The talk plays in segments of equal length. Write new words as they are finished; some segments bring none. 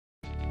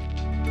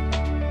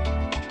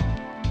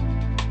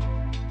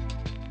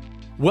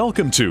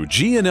Welcome to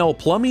G&L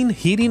Plumbing,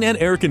 Heating, and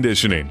Air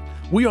Conditioning.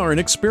 We are an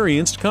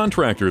experienced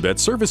contractor that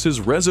services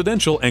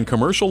residential and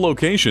commercial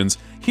locations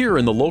here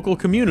in the local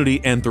community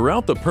and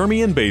throughout the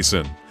Permian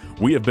Basin.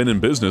 We have been in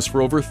business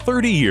for over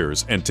 30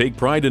 years and take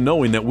pride in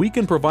knowing that we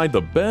can provide the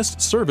best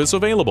service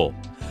available.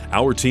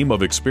 Our team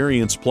of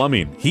experienced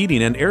plumbing,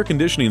 heating, and air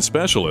conditioning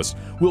specialists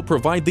will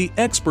provide the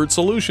expert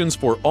solutions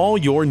for all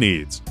your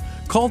needs.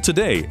 Call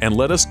today and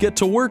let us get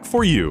to work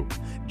for you.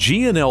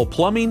 G&L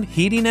Plumbing,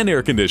 Heating, and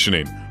Air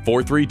Conditioning,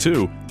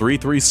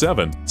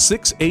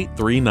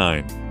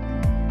 432-337-6839.